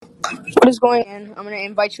What is going on? I'm going to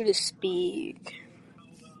invite you to speak.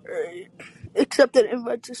 Alright. Accept that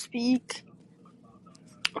invite to speak.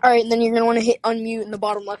 Alright, and then you're going to want to hit unmute in the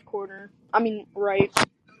bottom left corner. Right.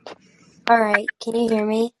 Alright, can you hear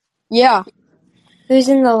me? Yeah. Who's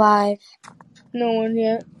in the live? No one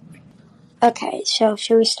yet. Okay, so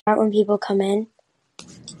should we start when people come in?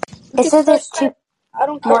 It says there's two. I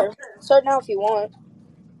don't care. Start now if you want.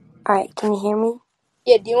 Alright, can you hear me?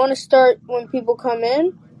 Yeah, do you want to start when people come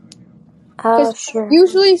in? Oh, sure.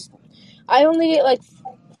 Usually, I only get like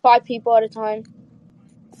 5 people at a time.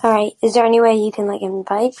 Alright, is there any way you can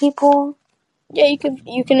invite people? Yeah, you can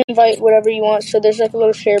invite whatever you want. So there's like a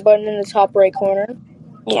little share button in the top right corner.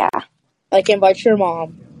 Yeah. Like invite your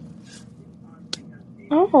mom.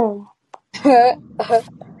 Oh. My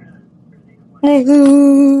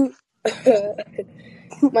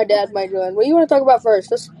dad might join. What do you want to talk about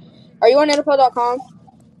first? Are you on NFL.com?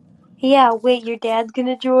 Yeah, wait, your dad's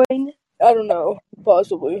gonna join? I don't know.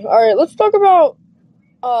 Possibly. Alright, let's talk about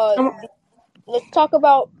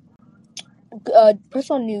press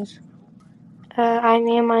on news. I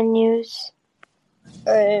am on news.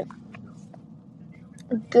 Alright.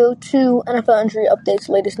 Go to NFL injury updates,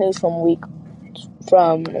 latest news from Wednesday.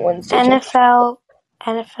 NFL.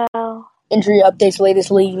 Injury updates,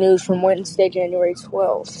 latest league news from Wednesday, January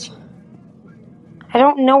 12th. I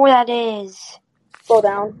don't know where that is. Scroll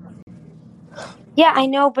down. Yeah, I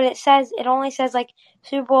know, but it only says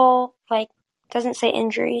Super Bowl, doesn't say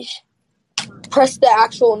injuries. Press the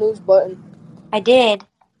actual news button. I did.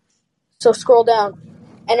 So scroll down.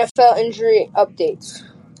 NFL injury updates.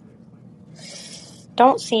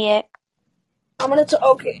 Don't see it.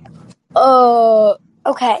 Okay.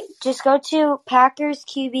 Okay, just go to Packers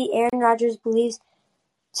QB Aaron Rodgers believes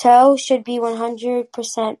toe should be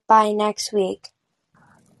 100% by next week.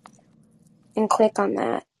 And click on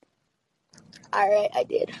that. Alright, I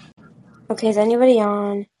did. Okay, is anybody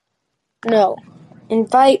on? No.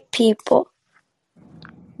 Invite people.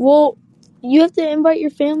 Well, you have to invite your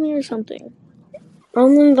family or something.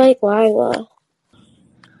 I'm gonna invite Lila.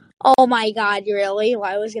 Oh my god, really?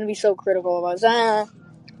 Lila's gonna be so critical of us.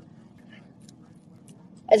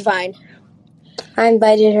 It's fine. I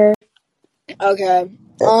invited her. Okay.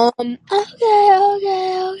 Okay.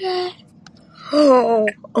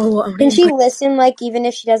 Can she listen, even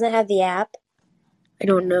if she doesn't have the app? I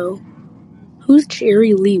don't know. Who's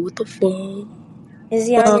Jerry Lee? What the fuck? Is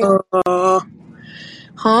he on your...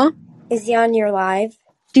 Huh? Is he on your live?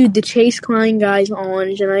 Dude, the Chase Klein guy's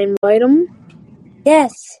on. Should I invite him?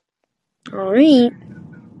 Yes. Alright.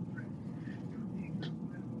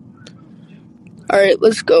 Alright,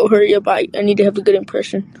 let's go. Hurry up. I need to have a good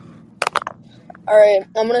impression. Alright,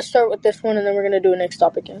 I'm gonna start with this one and then we're gonna do a next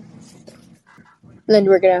topic again. Then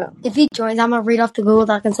we're gonna... If he joins, I'm gonna read off the Google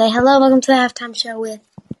Doc and say, hello, welcome to the halftime show with...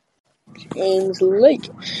 James Lake.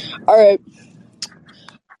 Alright,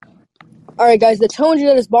 guys. The toe injury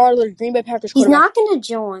that is bothered Green Bay Packers He's quarterback. not gonna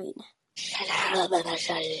join.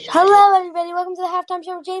 Hello, everybody. Welcome to the halftime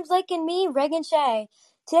show with James Lake and me, Reagan Shea.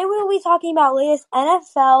 Today we will be talking about latest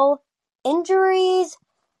NFL injuries,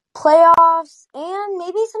 playoffs, and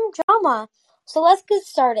maybe some drama. So let's get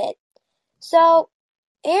started. So,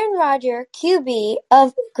 Aaron Rodgers, QB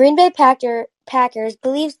of Green Bay Packers,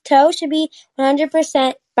 believes toe should be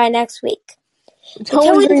 100% by next week. The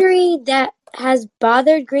toe injury that has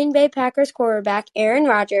bothered Green Bay Packers quarterback Aaron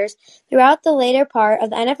Rodgers throughout the later part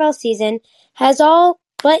of the NFL season has all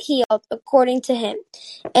but healed, according to him,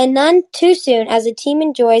 and none too soon as the team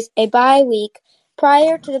enjoys a bye week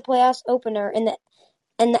prior to the playoffs opener in the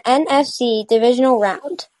NFC divisional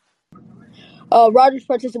round. Rodgers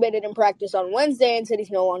participated in practice on Wednesday and said he's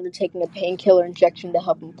no longer taking a painkiller injection to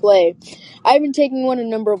help him play. I've been taking one a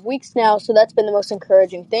number of weeks now, so that's been the most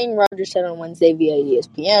encouraging thing, Rodgers said on Wednesday via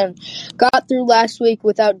ESPN. Got through last week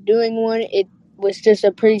without doing one. It was just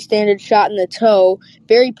a pretty standard shot in the toe.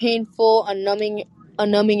 Very painful, a numbing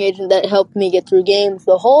agent that helped me get through games.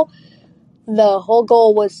 The whole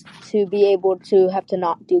goal was to be able to have to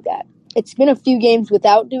not do that. It's been a few games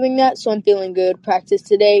without doing that, so I'm feeling good. Practice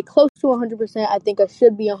today, close to 100%. I think I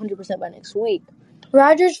should be 100% by next week.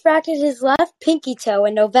 Rodgers fractured his left pinky toe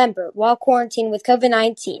in November while quarantined with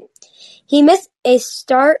COVID-19. He missed a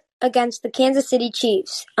start against the Kansas City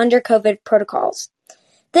Chiefs under COVID protocols.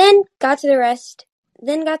 Then got to rest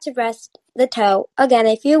the toe again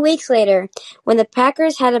a few weeks later when the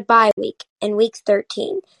Packers had a bye week in Week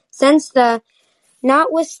 13.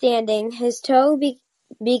 Notwithstanding, his toe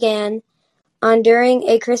began on during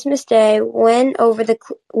a Christmas Day win over the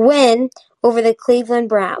Cleveland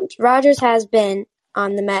Browns. Rodgers has been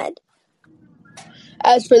on the med.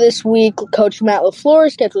 As for this week, Coach Matt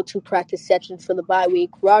LaFleur scheduled 2 practice sessions for the bye week.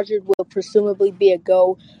 Rogers will presumably be a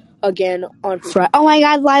go again on Friday. Oh my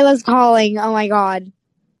God, Lila's calling. Oh my God,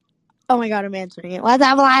 I'm answering it. What's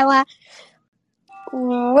up, Lila?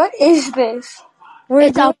 What is this?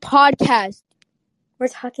 It's a podcast. We're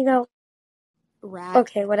talking about Rat.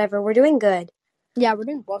 Okay, whatever. We're doing good. Yeah, we're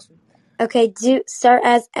doing awesome. Okay, start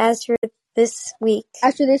as for this week.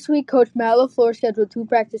 After this week, Coach Matt LaFleur scheduled 2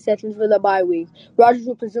 practice sessions for the bye week. Rogers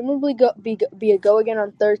will presumably be a go again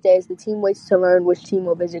on Thursday as the team waits to learn which team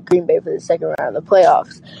will visit Green Bay for the second round of the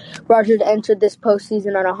playoffs. Rogers entered this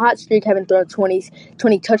postseason on a hot streak, having thrown 20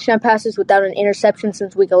 touchdown passes without an interception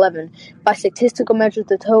since Week 11. By statistical measures,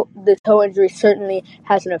 the toe injury certainly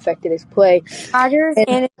hasn't affected his play. Rogers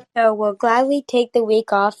and his show will gladly take the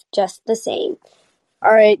week off just the same.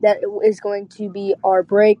 All right, that is going to be our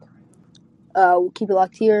break. We'll keep it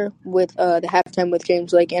locked here with the halftime with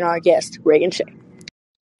James Lake and our guest, Reagan Shea.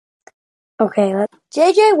 Okay,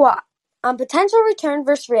 J.J. Watt on potential return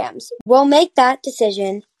versus Rams. We'll make that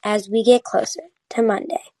decision as we get closer to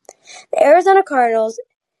Monday. The Arizona Cardinals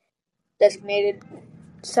Designated.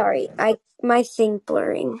 Sorry, my thing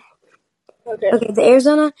blurring. Okay. The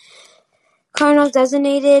Arizona Cardinals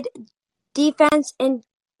designated defensive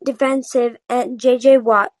and J.J.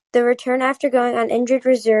 Watt, the return after going on injured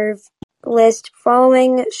reserve list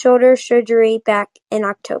following shoulder surgery back in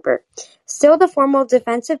October. Still, the former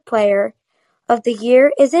defensive player of the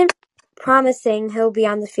year isn't promising he'll be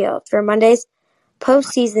on the field for Monday's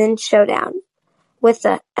postseason showdown with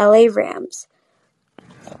the LA Rams.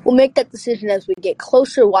 We'll make that decision as we get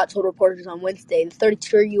closer. Watt told reporters on Wednesday the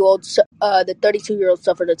 32-year-old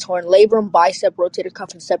suffered a torn labrum, bicep, rotator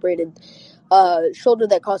cuff, and separated shoulder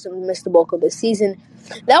that caused him to miss the bulk of the season.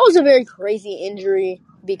 That was a very crazy injury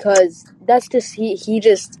because that's just his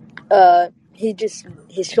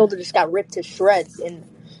shoulder just got ripped to shreds in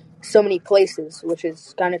so many places, which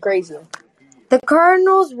is kind of crazy. The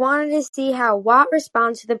Cardinals wanted to see how Watt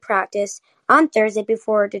responds to the practice on Thursday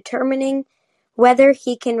before determining whether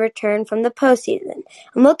he can return from the postseason.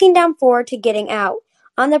 I'm looking down forward to getting out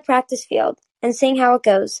on the practice field and seeing how it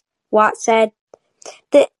goes, Watt said.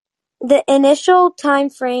 The initial time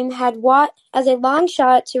frame had Watt as a long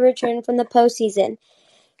shot to return from the postseason.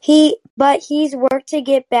 But he's worked to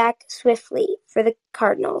get back swiftly for the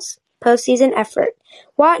Cardinals' postseason effort.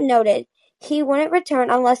 Watt noted he wouldn't return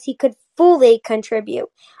unless he could fully contribute.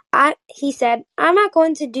 He said, I'm not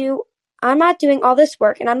doing all this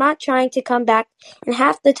work, and I'm not trying to come back in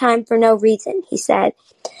half the time for no reason, he said.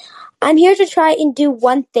 I'm here to try and do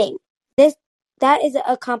one thing. That is an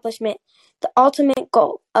accomplishment, the ultimate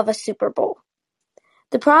goal of a Super Bowl.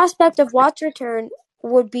 The prospect of Watt's return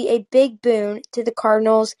would be a big boon to the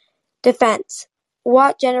Cardinals' defense.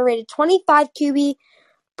 Watt generated 25 QB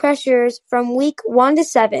pressures from week 1 to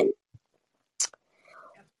 7.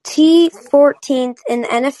 T14th in the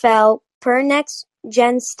NFL per Next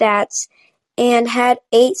Gen Stats and had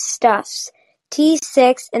 8 stuffs.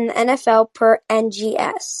 T6 in the NFL per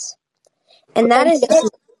NGS. And that is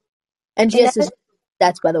it. NGS is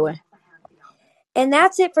stats, by the way. And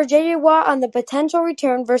that's it for J.J. Watt on the potential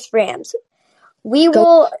return versus Rams. We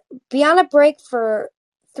will be on a break for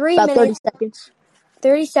 3 minutes. 30 seconds.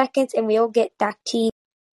 30 seconds, and we will get back to you.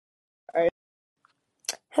 All right.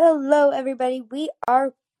 Hello, everybody. We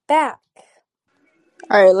are back.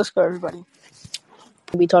 All right, let's go, everybody.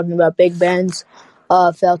 We'll be talking about Big Ben's.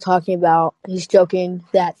 Phil talking about, he's joking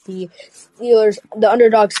that the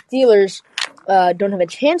underdog Steelers, don't have a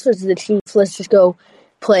chance versus the Chiefs. Let's just go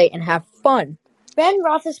play and have fun. Ben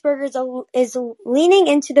Roethlisberger is leaning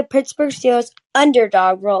into the Pittsburgh Steelers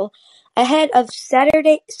underdog role ahead of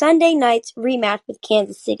Sunday night's rematch with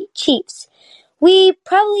Kansas City Chiefs. We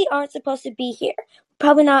probably aren't supposed to be here.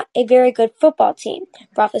 Probably not a very good football team,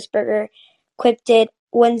 Roethlisberger quipped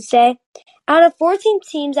Wednesday. Out of 14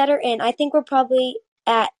 teams that are in, I think we're probably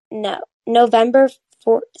at November. Is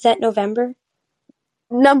that November?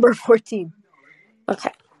 Number 14.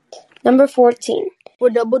 Okay. Number 14. We're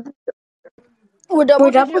double digits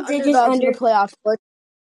under the playoffs.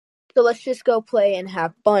 So let's just go play and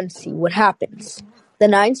have fun, see what happens. The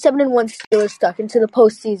 9-7-1 Steelers stuck into the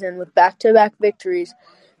postseason with back-to-back victories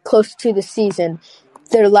close to the season.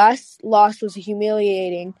 Their last loss was a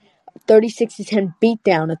humiliating 36-10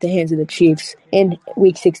 beatdown at the hands of the Chiefs in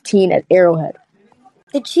Week 16 at Arrowhead.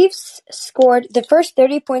 The Chiefs scored the first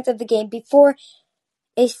 30 points of the game before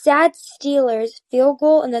a sad Steelers field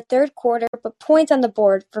goal in the third quarter, but points on the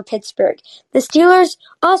board for Pittsburgh. The Steelers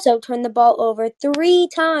also turned the ball over 3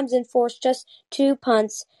 times and forced just 2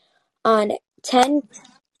 punts on 10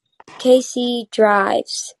 KC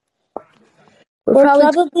drives. We're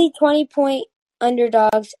probably 20-point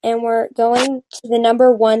underdogs, and we're going to the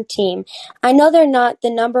number 1 team. I know they're not the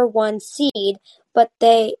number 1 seed, but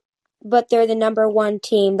they're the number 1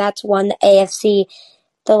 team that's won the AFC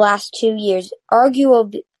the last 2 years.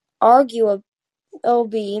 Arguably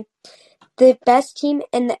the best team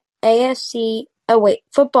in the AFC.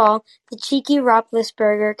 Football, the cheeky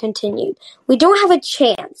Roethlisberger continued. We don't have a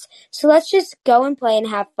chance, so let's just go and play and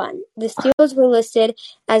have fun. The Steelers were listed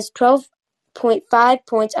as 12.5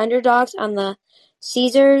 points underdogs on the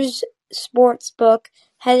Caesars Sportsbook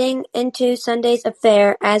heading into Sunday's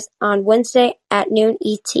affair as on Wednesday at noon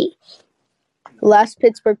ET. Last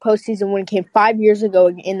Pittsburgh postseason win came 5 years ago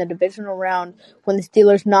in the divisional round when the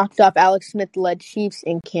Steelers knocked off Alex Smith-led Chiefs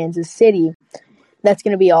in Kansas City. That's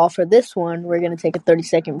going to be all for this one. We're going to take a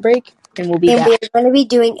 30-second break, and we'll be back. And we're going to be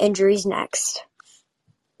doing injuries next.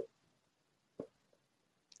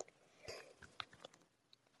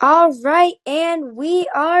 All right, and we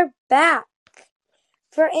are back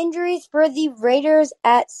for injuries for the Raiders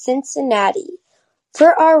at Cincinnati.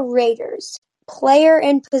 For our Raiders, player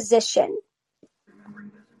and position.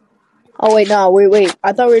 Oh wait, no, wait.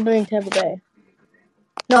 I thought we were doing Tampa Bay.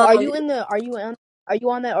 No, are you on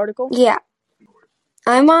that article? Yeah.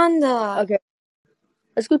 I'm on the... Okay.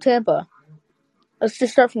 Let's go Tampa. Let's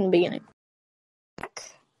just start from the beginning.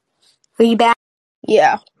 Are you back?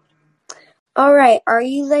 Yeah. All right. Are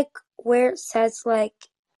you where it says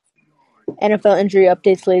NFL injury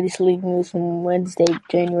updates, latest league news from Wednesday,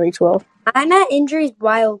 January 12th. I'm at injuries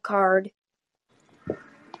wild card.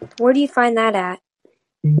 Where do you find that at?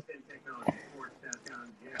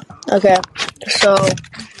 Okay. So,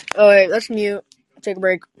 alright, let's mute. Take a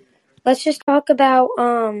break. Let's just talk about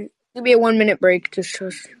It'll be a 1 minute break. Just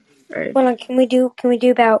alright. Hold on, can we do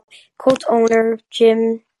about Colts owner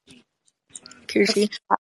Jim Kersey?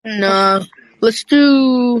 No. Let's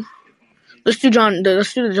do the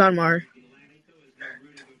John Mara.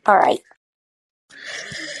 All right.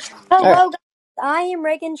 Hello, guys. I am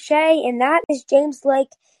Reagan Shea, and that is James Lake,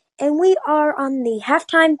 and we are on the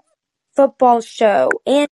Halftime Football Show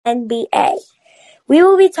and NBA. We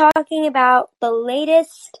will be talking about the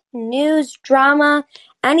latest news, drama,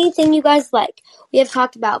 anything you guys like. We have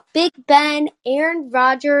talked about Big Ben, Aaron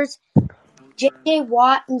Rodgers, J.J.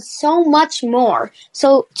 Watt, and so much more.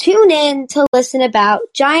 So tune in to listen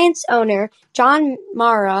about Giants owner John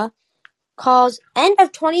Mara calls end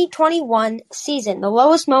of 2021 season the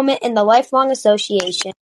lowest moment in the lifelong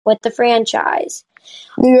association with the franchise.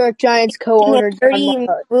 New York Giants co-owner John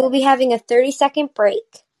Mara. We will be having a 30-second break.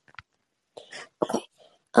 Okay.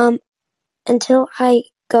 Until I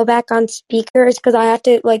go back on speakers because I have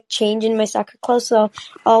to change in my soccer clothes, so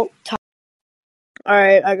I'll talk. All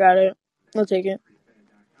right, I got it. I'll take it.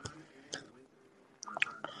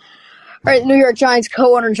 All right, New York Giants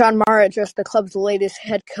co-owner John Mara addressed the club's latest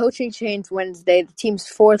head coaching change Wednesday, the team's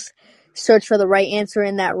fourth search for the right answer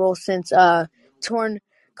in that role since Torrin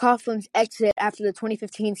Coughlin's exit after the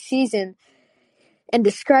 2015 season, and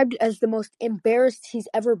described as the most embarrassed he's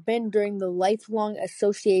ever been during the lifelong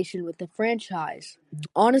association with the franchise.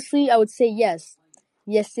 Honestly, I would say yes.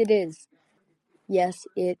 Yes, it is. Yes,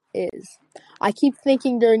 it is. I keep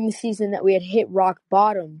thinking during the season that we had hit rock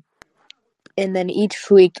bottom, and then each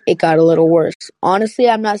week it got a little worse. Honestly,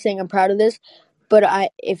 I'm not saying I'm proud of this, but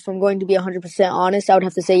if I'm going to be 100% honest, I would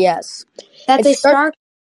have to say yes. That's a stark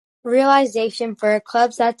realization for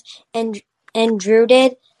clubs that's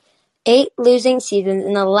endured 8 losing seasons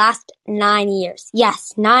in the last 9 years.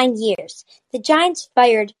 Yes, 9 years. The Giants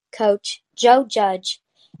fired coach Joe Judge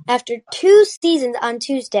after 2 seasons on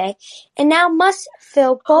Tuesday, and now must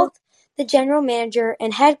fill both the general manager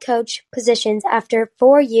and head coach positions after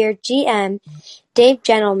 4-year GM Dave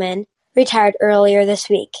Gettleman retired earlier this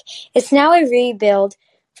week. It's now a rebuild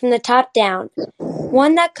from the top down,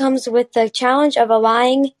 one that comes with the challenge of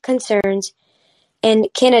allaying concerns and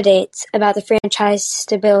candidates about the franchise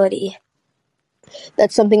stability.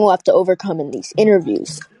 That's something we'll have to overcome in these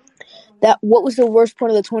interviews. What was the worst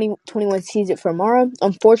part of the 2021 season for Mara?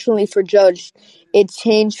 Unfortunately for Judge, it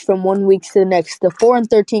changed from 1 week to the next. The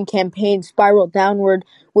 4-13 campaign spiraled downward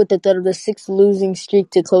with the threat of the 6th losing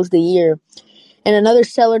streak to close the year, and another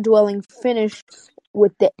cellar-dwelling finish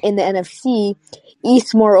in the NFC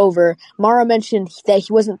East. Moreover, Mara mentioned that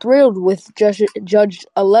he wasn't thrilled with Judge's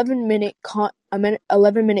 11-minute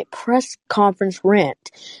press conference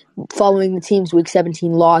rant following the team's Week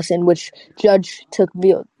 17 loss, in which Judge took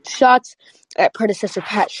veiled shots at predecessor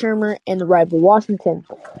Pat Shurmur and the rival Washington.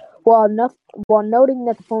 While noting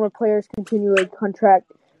that the former players continually contact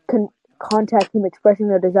him expressing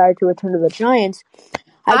their desire to return to the Giants,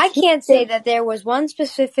 I can't say that there was one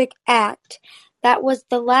specific act that was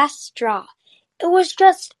the last straw. It was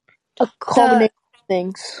just a culmination of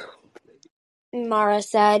things. Mara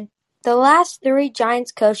said, the last 3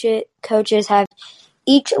 Giants coaches have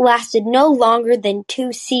each lasted no longer than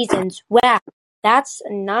 2 seasons. Wow, that's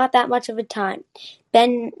not that much of a time.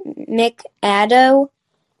 Ben McAdoo,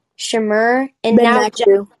 Shimmer, and Ben now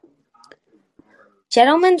McAdoo.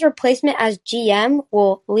 Gentleman's replacement as GM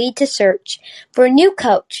will lead to search for a new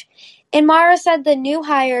coach. And Mara said the new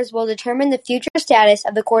hires will determine the future status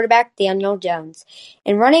of the quarterback Daniel Jones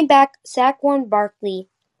and running back Saquon Barkley,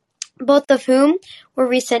 both of whom were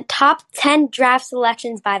recent top 10 draft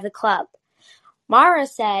selections by the club. Mara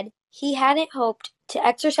said he hadn't hoped to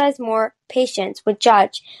exercise more patience with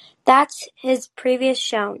Judge. That's his previous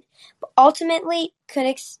shown, but ultimately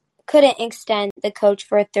couldn't extend the coach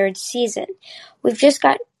for a 3rd season. We've just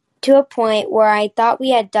got to a point where I thought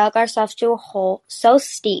we had dug ourselves to a hole so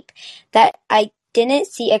steep that I didn't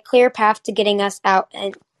see a clear path to getting us out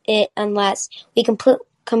and it unless we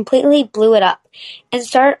completely blew it up and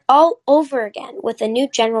start all over again with a new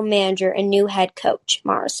general manager and new head coach,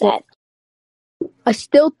 Mara said. I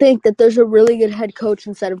still think that there's a really good head coach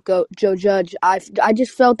instead of Joe Judge. I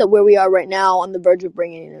just felt that where we are right now, on the verge of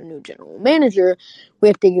bringing in a new general manager, we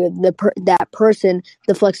have to give that person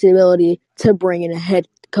the flexibility to bring in a head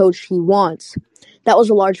coach he wants. That was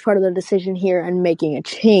a large part of the decision here and making a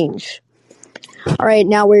change. All right,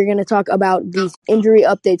 now we're going to talk about these injury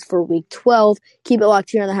updates for Week 12. Keep it locked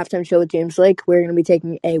here on the Halftime Show with James Lake. We're going to be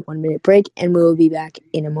taking a 1-minute break, and we'll be back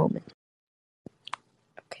in a moment.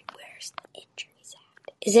 Okay, where's the injuries at?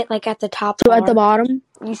 Is it like at the top? So at the bottom,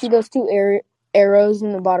 you see those 2 arrows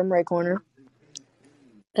in the bottom right corner?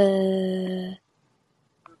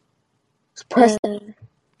 Press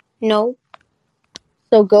no.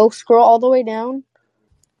 So go scroll all the way down.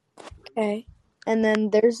 Okay. And then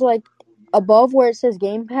there's like above where it says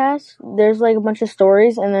Game Pass, there's like a bunch of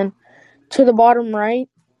stories, and then to the bottom right,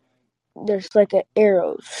 there's like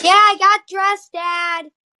arrows. Yeah, I got dressed,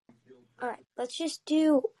 Dad. All right, let's just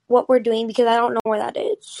do what we're doing because I don't know where that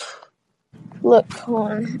is. Look,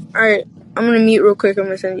 hold on. All right, I'm gonna mute real quick. I'm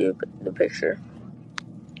gonna send you the picture.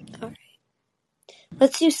 All right.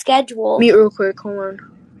 Let's do schedule. Mute real quick. Hold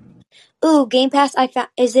on. Ooh, Game Pass. I found.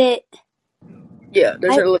 Is it? Yeah,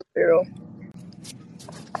 there's a little arrow.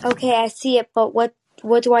 Okay, I see it. But what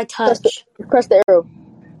do I touch? Press the arrow.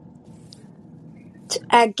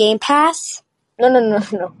 At Game Pass? No.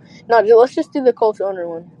 Let's just do the Colts owner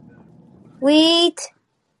one. Wait.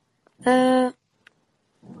 Let's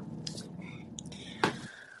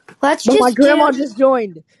just my grandma just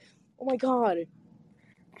joined. Oh my god.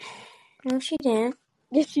 No, she didn't.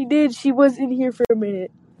 Yes, she did. She was in here for a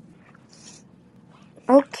minute.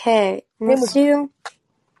 Okay. Let's do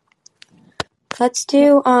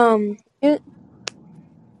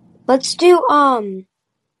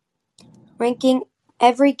ranking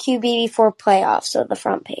every QB before playoffs, so the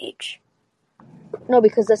front page. No,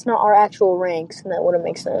 because that's not our actual ranks, and that wouldn't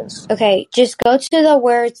make sense. Okay, just go to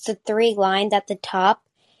where it's the 3 lines at the top,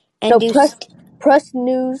 and press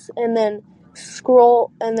news, and then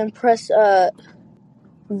scroll, and then press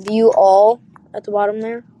view all at the bottom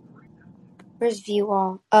there. Where's view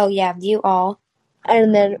all? Oh yeah, view all.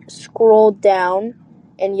 And then scroll down,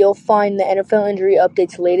 and you'll find the NFL injury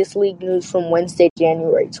updates, latest league news from Wednesday,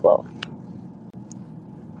 January 12th.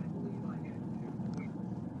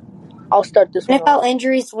 I'll start this one NFL off.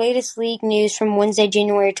 injuries, latest league news from Wednesday,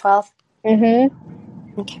 January 12th. Okay.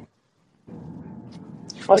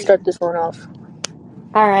 I'll start this one off.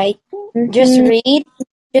 All right. Just read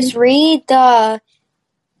the.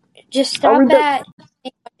 Just stop at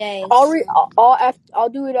days. I'll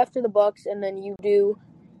do it after the Bucks, and then you do.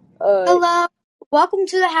 Hello. Welcome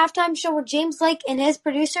to the Halftime Show with James Lake and his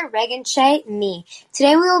producer, Reagan Shea, and me.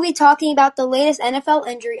 Today we will be talking about the latest NFL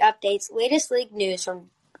injury updates, latest league news from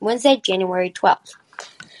Wednesday, January 12th.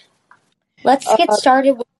 Let's get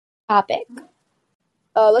started with the topic.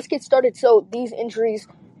 Let's get started. So these injuries,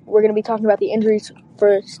 we're going to be talking about the injuries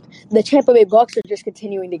first. The Tampa Bay Bucks are just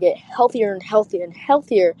continuing to get healthier and healthier and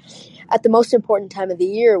healthier at the most important time of the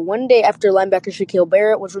year. One day after linebacker Shaquille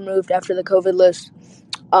Barrett was removed after the COVID list.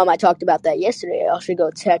 I talked about that yesterday. Y'all should go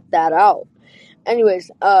check that out. Anyways,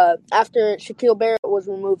 after Shaquille Barrett was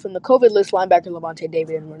removed from the COVID list, linebacker Lavonte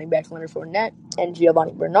David and running back Leonard Fournette and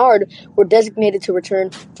Giovanni Bernard were designated to return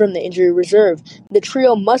from the injury reserve. The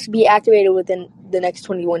trio must be activated within the next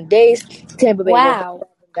 21 days. Tampa Bay will have them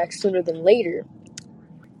back sooner than later,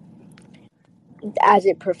 as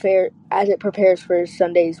it prepares for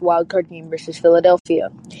Sunday's wildcard game versus Philadelphia.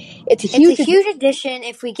 It's a huge addition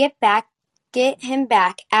if we get him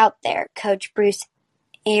back out there, Coach Bruce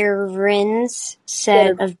Arians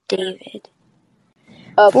said of David.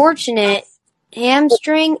 Fortunate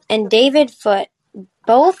hamstring, and David Foote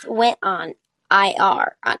both went on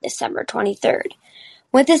IR on December 23rd.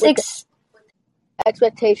 With this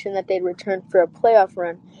expectation that they'd return for a playoff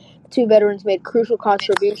run, the two veterans made crucial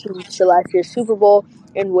contributions to last year's Super Bowl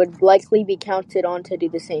and would likely be counted on to do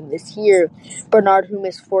the same this year. Bernard, who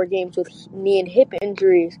missed 4 games with knee and hip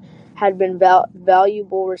injuries, had been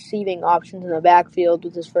valuable receiving options in the backfield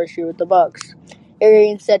with his first year with the Bucs.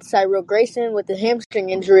 Arians said Cyril Grayson with the hamstring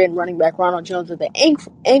injury and running back Ronald Jones with the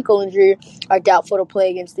ankle injury are doubtful to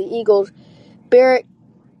play against the Eagles. Barrett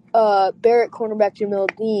cornerback Jamil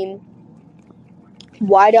Dean,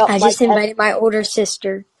 wideout I Mike just invited my older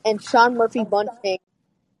sister. and Sean Murphy-Bunting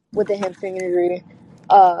with a hamstring injury.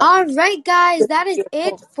 All right, guys, that is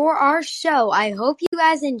it for our show. I hope you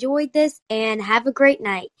guys enjoyed this and have a great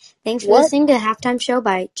night. Thanks for listening to the Halftime Show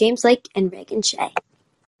by James Lake and Reagan Shea.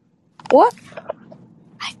 What?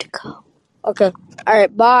 I have to go. Okay. All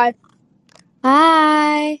right, bye.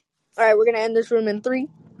 Bye. All right, we're going to end this room in 3,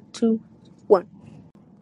 2, 1.